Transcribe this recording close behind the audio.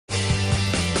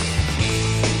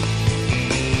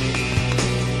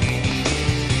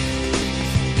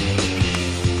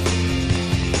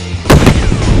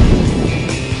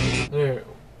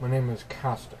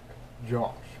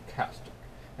Josh Castor,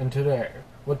 and today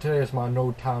is my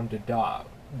No Time to Die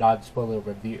non-spoiler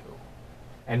review.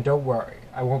 And don't worry,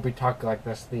 I won't be talking like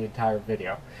this the entire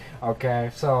video.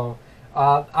 Okay, so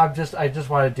I just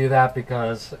want to do that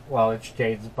because, well, it's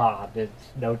James Bond.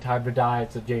 It's No Time to Die.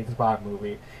 It's a James Bond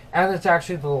movie, and it's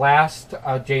actually the last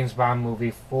James Bond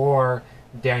movie for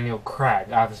Daniel Craig.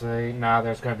 Obviously, now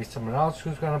there's going to be someone else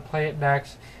who's going to play it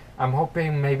next. I'm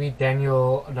hoping maybe not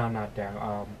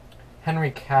Daniel,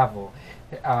 Henry Cavill.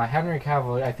 Henry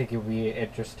Cavill, I think it would be an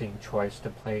interesting choice to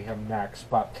play him next.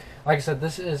 But like I said,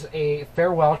 this is a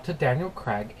farewell to Daniel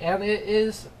Craig, and it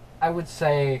is, I would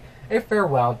say, a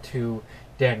farewell to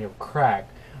Daniel Craig.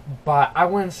 But I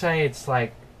wouldn't say it's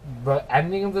like the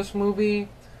ending of this movie.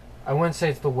 I wouldn't say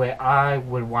it's the way I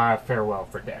would want a farewell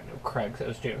for Daniel Craig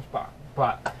as James Bond.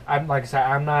 But like I said,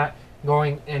 I'm not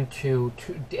going into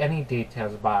any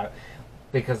details about it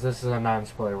because this is a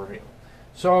non-spoiler review.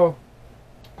 So,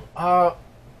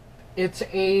 it's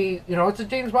it's a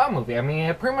James Bond movie. I mean,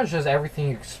 it pretty much does everything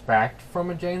you expect from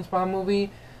a James Bond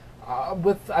movie.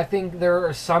 I think there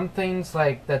are some things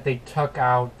like that they took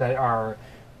out that are,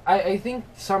 I think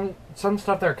some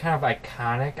stuff that are kind of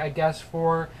iconic, I guess,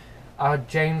 for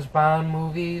James Bond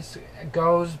movies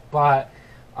goes, but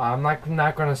I'm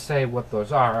not going to say what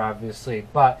those are, obviously,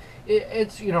 but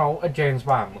it's a James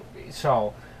Bond movie,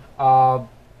 so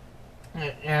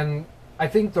and I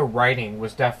think the writing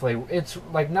was definitely, it's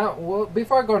like, not, well,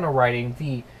 before I go into writing,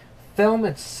 the film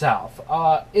itself,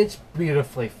 it's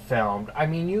beautifully filmed. I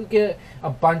mean, you get a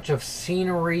bunch of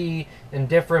scenery in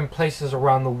different places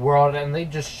around the world, and they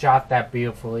just shot that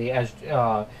beautifully, as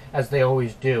they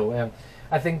always do. And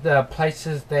I think the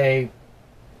places they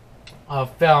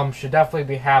film should definitely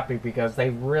be happy because they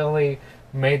really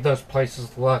made those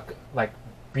places look like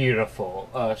beautiful.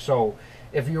 So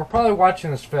if you're probably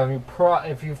watching this film,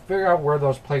 if you figure out where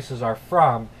those places are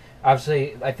from,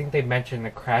 obviously, I think they mentioned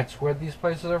the credits where these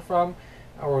places are from,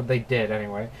 or they did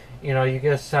anyway. You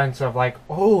get a sense of like,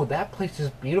 oh, that place is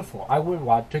beautiful. I would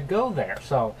want to go there.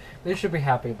 So they should be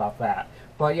happy about that.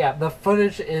 But yeah, the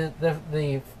footage is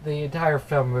the entire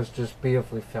film was just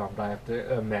beautifully filmed. I have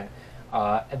to admit,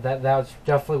 that was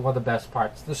definitely one of the best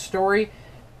parts. The story,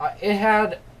 it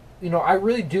had, I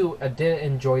really did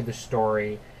enjoy the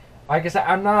story. Like I said,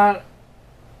 I'm not,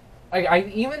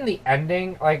 even the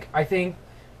ending. Like, I think.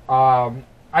 I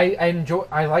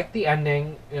like the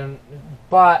ending,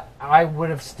 but I would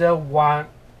have still want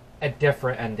a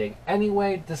different ending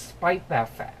anyway, despite that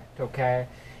fact. Okay,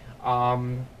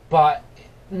 but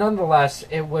nonetheless,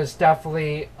 it was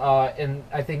definitely, and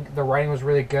I think the writing was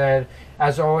really good.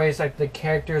 As always, like, the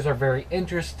characters are very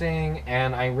interesting,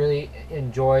 and I really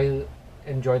enjoy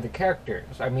the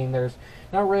characters. I mean, there's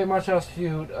not really much else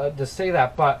to say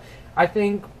that, but I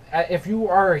think if you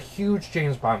are a huge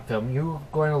James Bond film, you're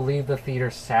going to leave the theater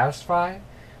satisfied.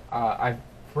 I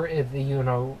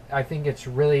think it's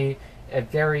really a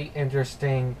very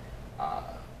interesting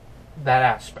that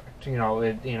aspect.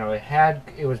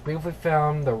 It was beautifully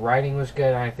filmed. The writing was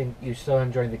good, and I think you still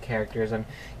enjoyed the characters, and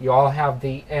you all have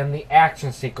the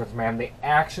action sequence. Man, the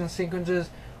action sequences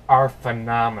are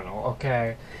phenomenal.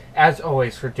 Okay, as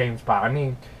always for James Bond. I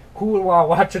mean, who would want to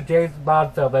watch a James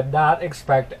Bond film and not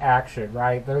expect action,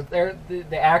 right?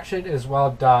 The action is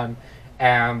well done,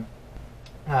 and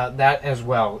that as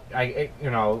well.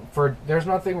 There's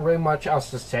nothing really much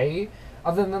else to say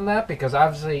other than that, because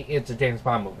obviously it's a James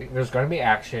Bond movie. There's going to be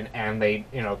action, and they,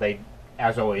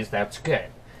 as always, that's good.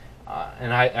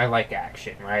 And I like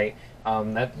action, right?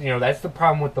 That's the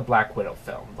problem with the Black Widow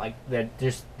film. Like, that,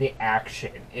 just the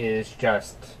action is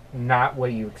just not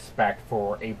what you expect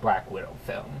for a Black Widow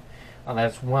film.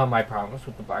 That's one of my problems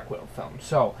with the Black Widow film.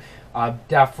 So,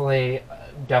 definitely,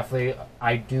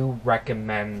 I do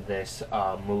recommend this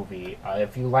movie.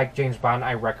 If you like James Bond,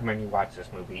 I recommend you watch this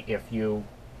movie. If you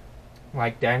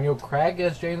like Daniel Craig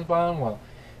as James Bond, well,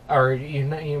 or you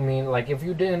mean, like, if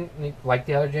you didn't like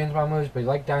the other James Bond movies, but you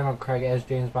like Daniel Craig as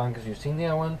James Bond because you've seen the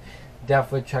other one,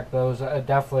 definitely check those.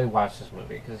 Definitely watch this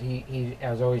movie because he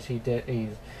as always he did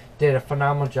a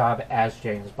phenomenal job as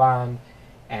James Bond.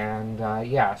 And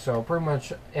yeah, so pretty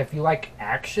much, if you like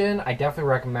action, I definitely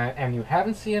recommend, and you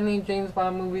haven't seen any James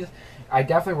Bond movies, I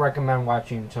definitely recommend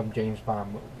watching some James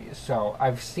Bond movies. So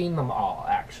I've seen them all,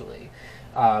 actually,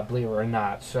 believe it or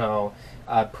not. So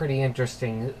pretty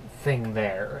interesting thing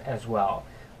there as well.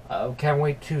 Can't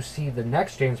wait to see the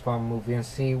next James Bond movie and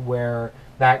see where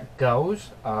that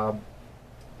goes.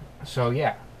 So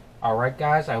yeah, alright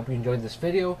guys, I hope you enjoyed this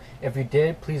video. If you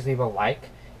did, please leave a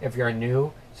like. If you're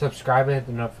new, subscribe and hit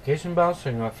the notification bell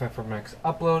so you know if I for my next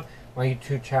upload. My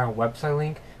YouTube channel website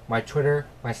link, My Twitter,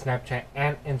 my Snapchat,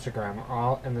 and Instagram are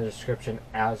all in the description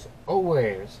as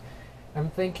always.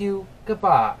 And thank you.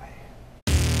 Goodbye.